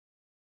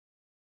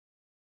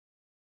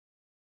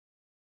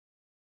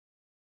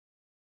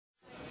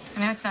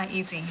know, it's not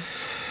easy.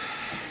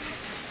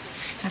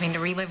 Having to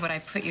relive what I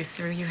put you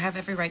through, you have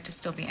every right to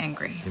still be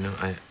angry. You know,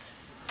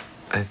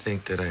 I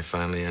think that I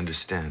finally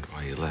understand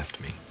why you left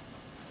me.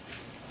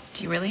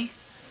 Do you really?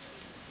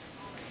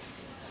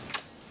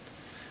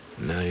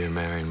 Now you're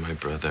marrying my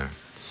brother.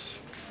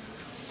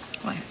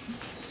 What?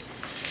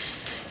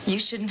 You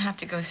shouldn't have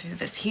to go through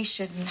this. He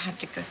shouldn't have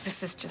to go.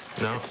 This is just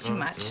it's too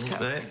much.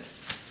 So.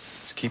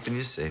 It's keeping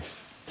you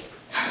safe.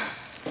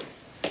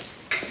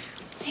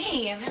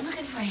 Hey, I've been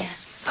looking for you.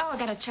 Oh, I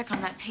gotta check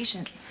on that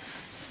patient.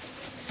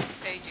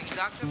 Paging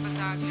Dr.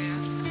 Battaglia,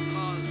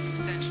 call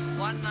extension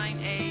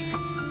 198.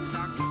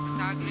 Dr.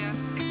 Battaglia,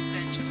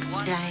 extension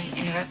 198. Did I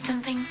interrupt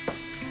something?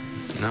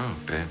 No,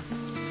 babe.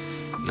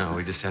 No,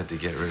 we just had to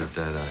get rid of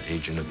that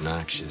Agent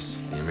Obnoxious,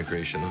 the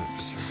immigration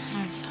officer.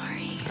 I'm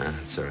sorry.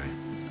 It's all right.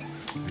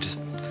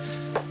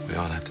 We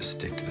all have to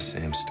stick to the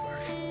same story.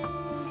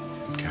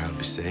 Carol will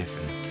be safe,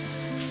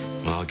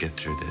 and we'll all get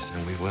through this,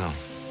 and we will.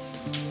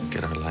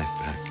 Get our life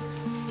back.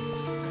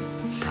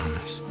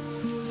 Promise.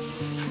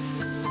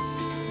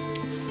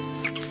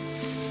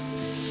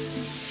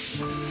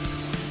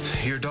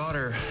 Your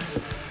daughter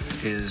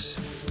is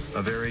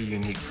a very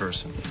unique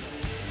person.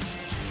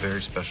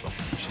 Very special.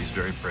 She's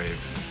very brave.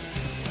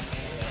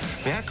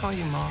 May I call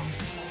you Mom?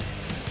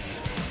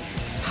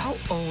 How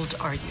old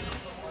are you?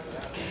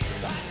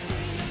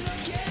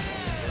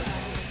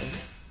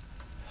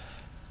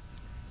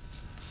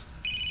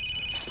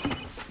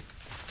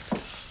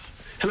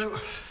 Hello?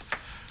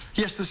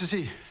 Yes, this is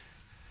he.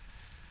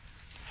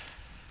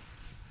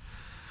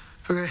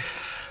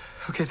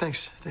 Okay,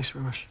 thanks. Thanks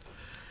very much.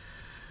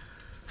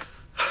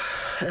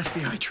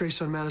 FBI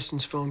trace on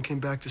Madison's phone came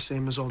back the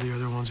same as all the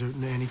other ones,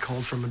 and he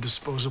called from a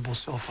disposable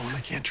cell phone I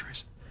can't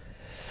trace.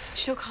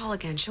 She'll call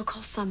again. She'll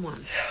call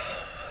someone.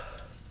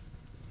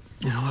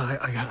 You know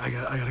what?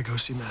 I gotta go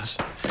see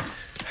Madison.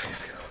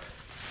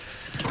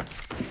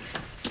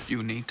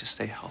 You need to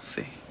stay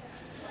healthy.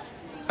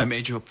 I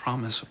made you a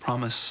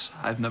promise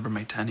I've never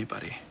made to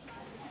anybody.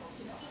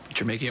 But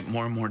you're making it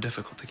more and more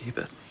difficult to keep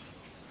it.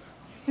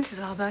 This is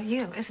all about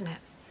you, isn't it?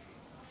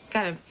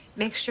 Gotta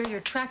make sure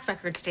your track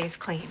record stays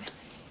clean.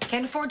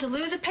 Can't afford to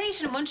lose a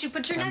patient once you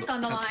put your neck on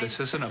the line. This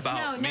isn't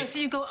about me. No, so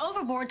you go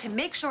overboard to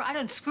make sure I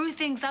don't screw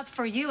things up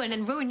for you and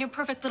then ruin your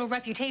perfect little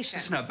reputation.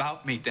 This isn't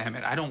about me, damn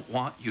it. I don't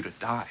want you to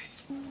die.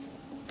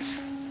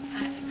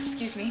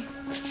 Excuse me.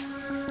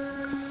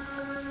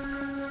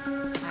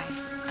 Hi.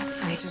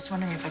 I was just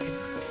wondering if I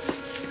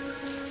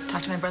could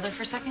talk to my brother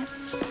for a second.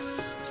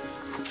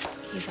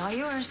 He's all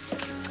yours.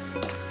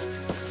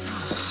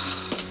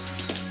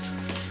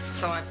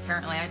 So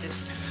apparently I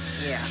just,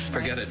 yeah.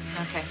 Forget it.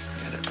 Okay.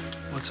 Forget it.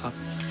 What's up?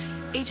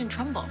 Agent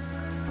Trumbull.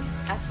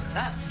 That's what's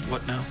up.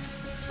 What now?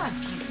 Well,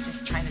 he's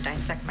just trying to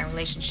dissect my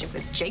relationship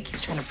with Jake. He's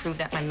trying to prove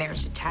that my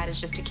marriage to Tad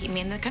is just to keep me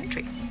in the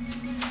country.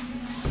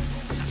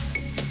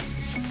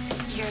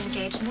 Your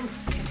engagement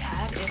to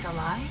Tad is a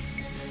lie?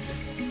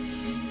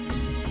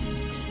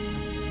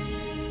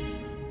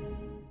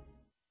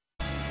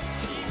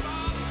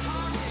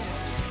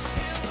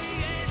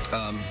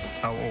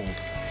 How old?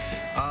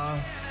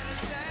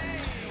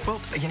 Well,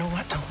 you know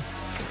what?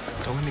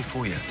 Don't let me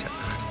fool you.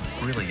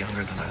 I'm really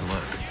younger than I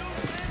look.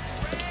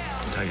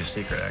 I'll tell you a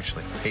secret, I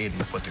actually paid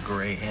and put the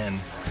gray in.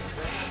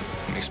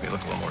 It makes me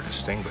look a little more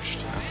distinguished,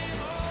 you know?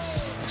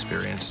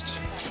 Experienced,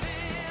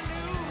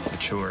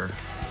 mature,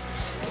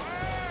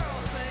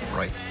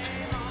 ripe.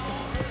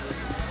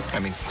 I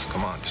mean,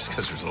 come on, just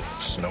because there's a little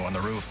snow on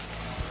the roof.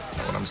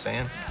 Know what I'm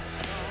saying?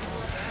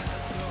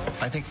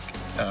 I think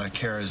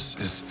Kara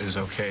is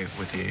okay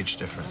with the age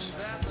difference.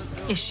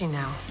 Is she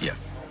now? Yeah.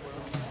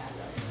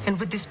 And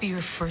would this be your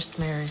first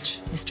marriage,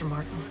 Mr.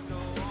 Martin?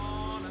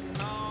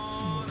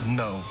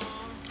 No.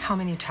 How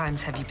many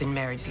times have you been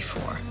married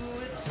before?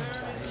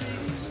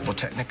 Well,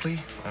 technically,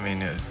 I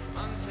mean,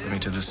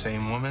 to the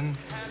same woman.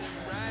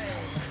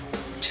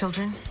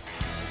 Children?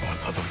 Oh,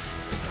 I love them.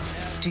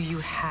 Do you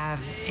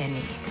have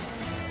any?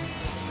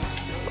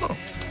 Oh.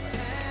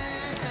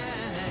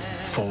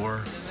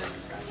 4.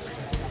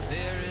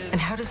 And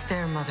how does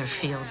their mother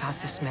feel about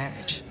this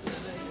marriage?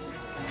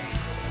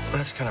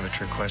 That's kind of a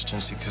trick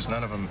question, see, because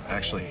none of them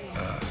actually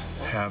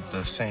have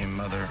the same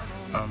mother.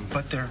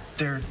 But they're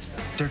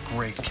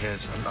great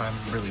kids. I'm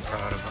really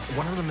proud of them.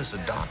 One of them is a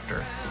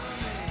doctor,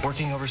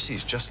 working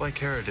overseas, just like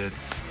Kara did.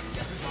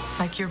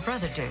 Like your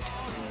brother did?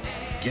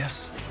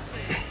 Yes.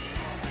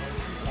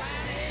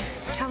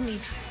 Tell me,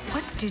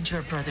 what did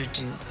your brother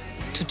do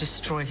to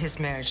destroy his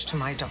marriage to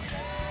my daughter?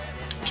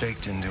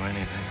 Jake didn't do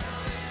anything.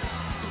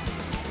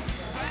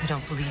 I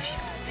don't believe you.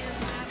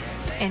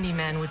 Any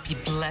man would be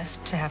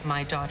blessed to have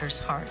my daughter's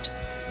heart.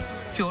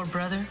 Your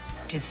brother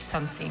did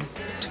something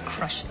to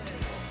crush it.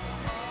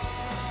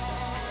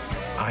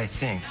 I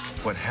think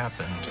what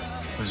happened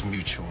was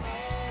mutual.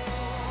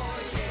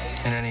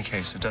 In any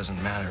case, it doesn't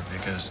matter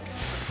because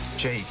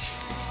Jake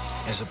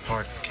is a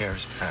part of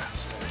Kara's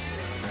past.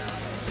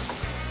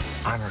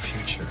 I'm her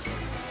future.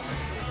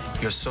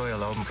 Yo soy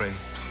el hombre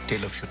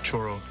del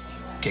futuro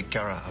que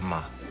Kara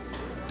ama.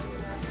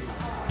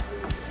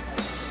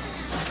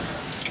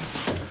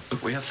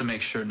 Look, we have to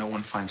make sure no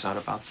one finds out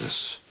about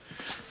this.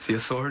 If the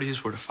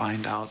authorities were to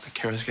find out that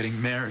Kara's getting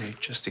married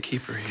just to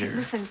keep her here.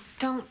 Listen,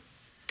 don't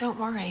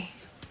worry.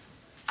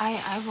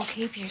 I will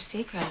keep your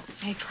secret.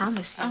 I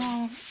promise you.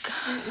 Oh,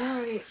 God. Don't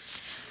worry.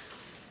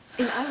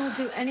 And I will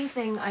do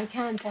anything I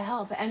can to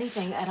help,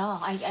 anything at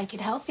all. I can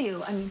help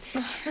you. I mean,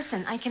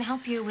 listen, I can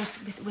help you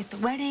with the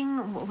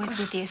wedding,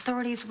 with the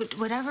authorities,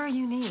 whatever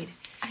you need.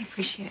 I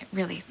appreciate it,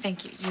 really.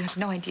 Thank you. You have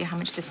no idea how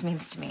much this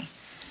means to me.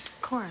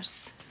 Of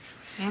course.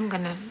 I'm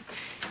gonna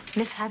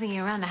miss having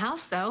you around the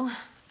house, though.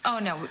 Oh,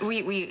 no,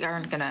 we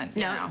aren't gonna,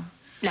 you know.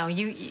 No,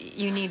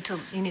 you need to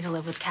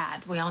live with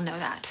Tad. We all know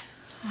that.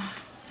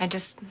 I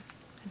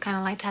kind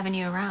of liked having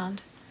you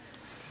around.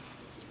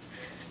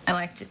 I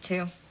liked it,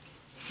 too.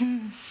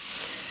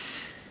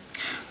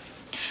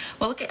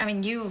 Well, look, I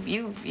mean,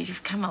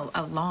 you've come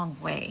a long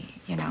way,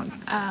 you know.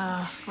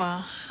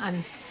 Well,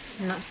 I'm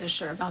not so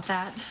sure about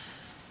that.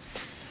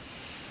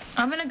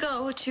 I'm gonna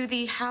go to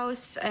the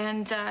house,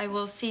 and I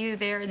will see you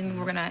there, and then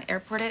we're gonna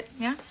airport it,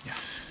 yeah?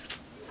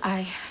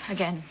 Yeah.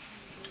 Again,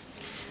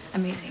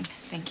 amazing.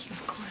 Thank you.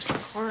 Of course,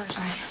 of course.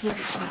 All right. You're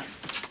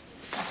sweet.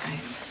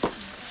 Guys.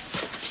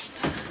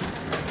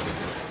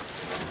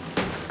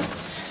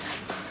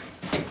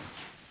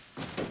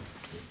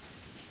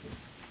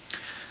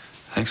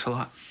 Thanks a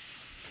lot.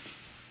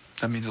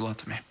 That means a lot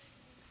to me.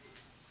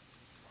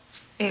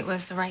 It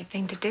was the right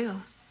thing to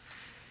do.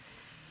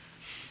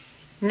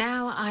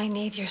 Now I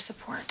need your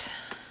support.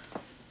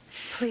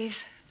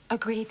 Please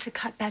agree to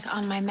cut back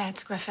on my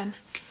meds, Griffin.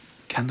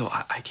 Kendall,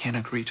 I can't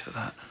agree to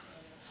that.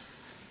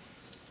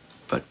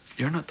 But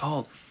you're an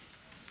adult.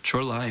 It's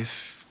your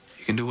life.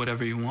 You can do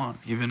whatever you want,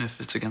 even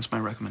if it's against my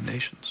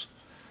recommendations.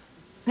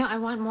 No, I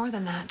want more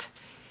than that.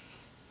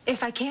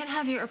 If I can't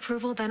have your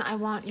approval, then I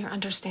want your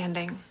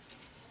understanding.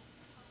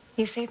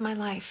 You saved my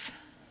life.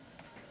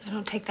 I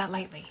don't take that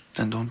lightly.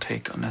 Then don't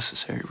take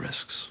unnecessary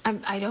risks.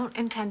 I don't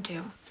intend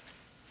to.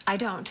 I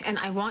don't, and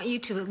I want you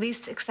to at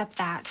least accept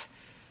that.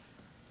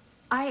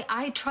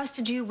 I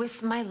trusted you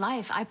with my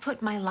life. I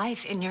put my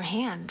life in your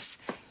hands.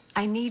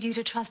 I need you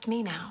to trust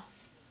me now.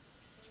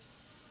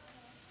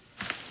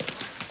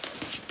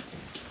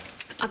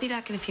 I'll be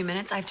back in a few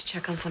minutes. I have to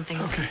check on something.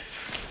 Okay.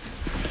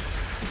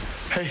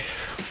 Hey.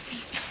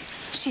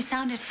 She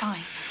sounded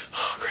fine.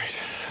 Oh, great.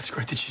 That's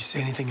great. Did she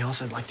say anything else?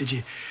 Did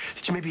you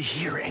maybe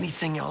hear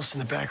anything else in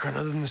the background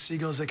other than the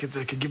seagulls that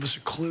could give us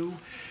a clue?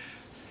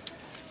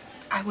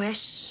 I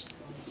wish.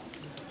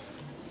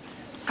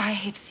 I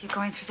hate to see you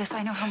going through this.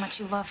 I know how much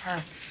you love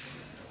her.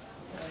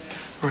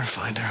 We're gonna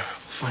find her.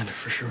 We'll find her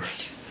for sure.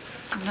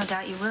 No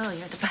doubt you will.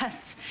 You're the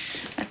best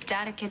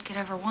dad a kid could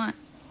ever want.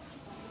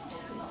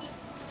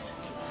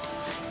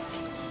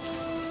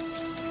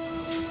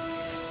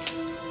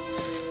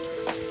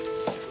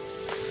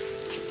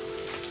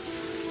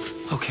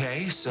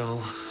 Okay, so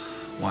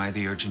why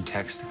the urgent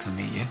text to come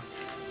meet you?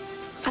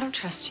 I don't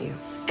trust you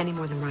any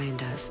more than Ryan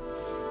does.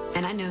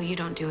 And I know you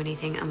don't do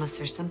anything unless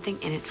there's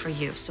something in it for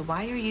you. So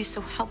why are you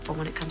so helpful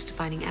when it comes to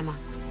finding Emma?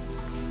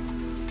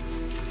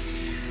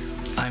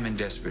 I'm in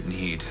desperate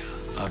need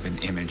of an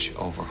image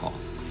overhaul.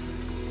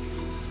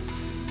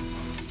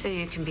 So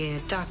you can be a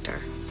doctor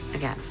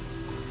again.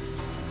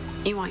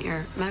 You want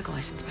your medical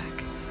license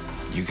back.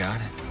 You got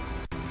it.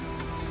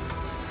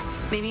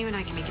 Maybe you and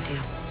I can make a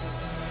deal.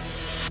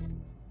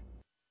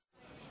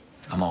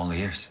 I'm all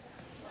ears.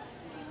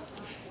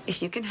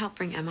 If you can help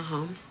bring Emma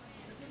home,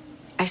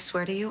 I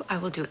swear to you, I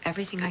will do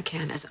everything I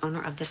can as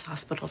owner of this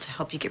hospital to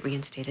help you get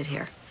reinstated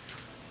here.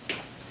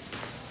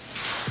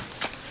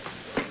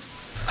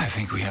 I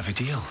think we have a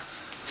deal.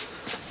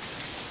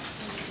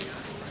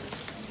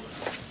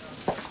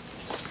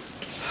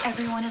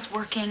 Everyone is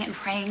working and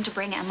praying to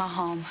bring Emma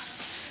home.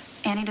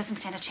 Annie doesn't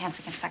stand a chance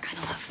against that kind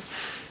of love.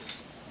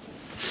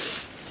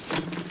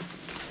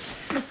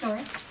 Miss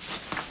North,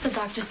 the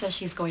doctor says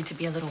she's going to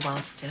be a little while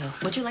still.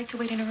 Would you like to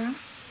wait in a room?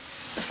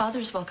 The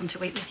father's welcome to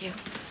wait with you.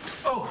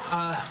 Oh,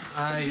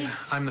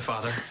 I'm the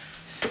father,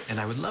 and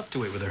I would love to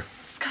wait with her.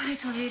 Scott, I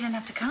told you didn't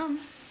have to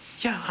come.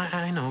 Yeah,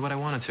 I know, but I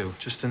wanted to,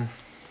 just in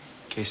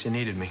case you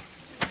needed me.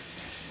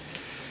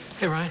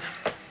 Hey, Ryan.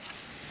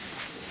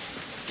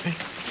 Hey.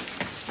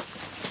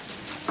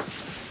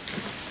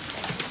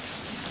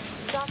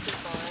 Dr.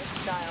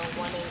 Forrest, dial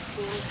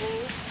 118,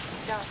 please.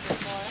 Dr.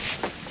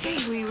 Forrest. Hey,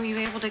 were you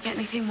able to get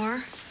anything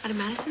more out of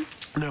Madison?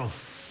 No.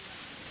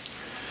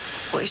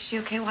 Well, is she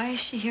okay? Why is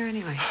she here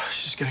anyway?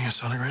 She's getting a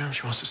sonogram.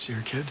 She wants to see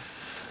her kid.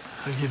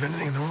 I'd give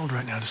anything in the world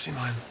right now to see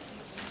mine.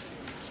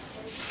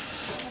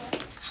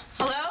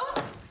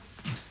 Hello?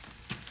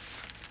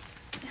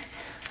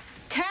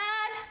 Tad?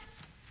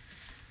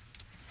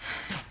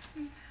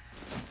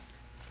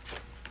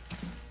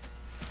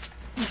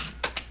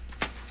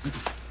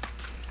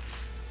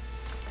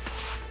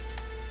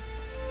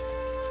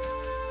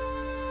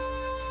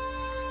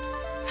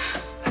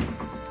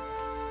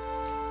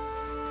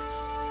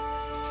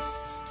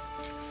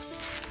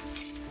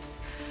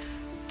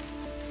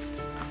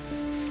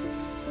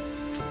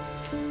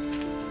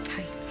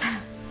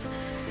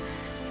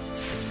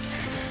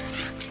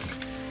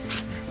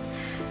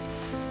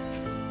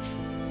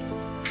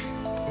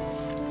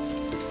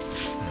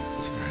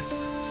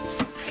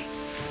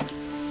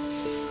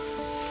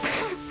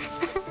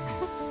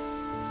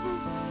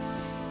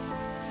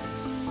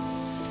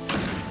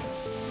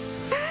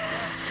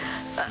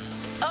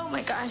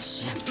 my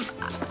gosh.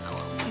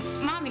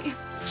 Mommy.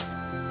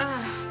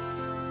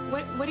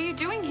 What are you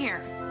doing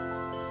here?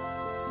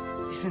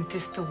 Isn't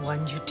this the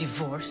one you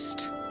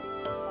divorced?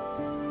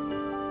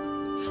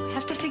 I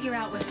have to figure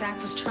out what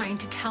Zach was trying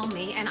to tell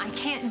me, and I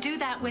can't do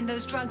that when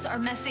those drugs are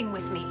messing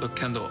with me. Look,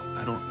 Kendall,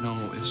 I don't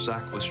know if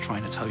Zach was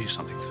trying to tell you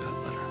something through that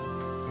letter.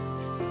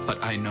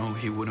 But I know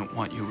he wouldn't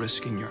want you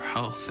risking your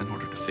health in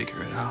order to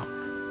figure it out.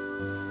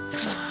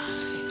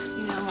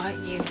 You know what?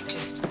 You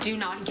just do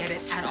not get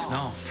it at all.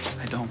 No,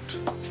 I don't.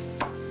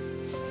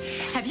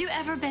 Have you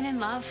ever been in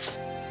love?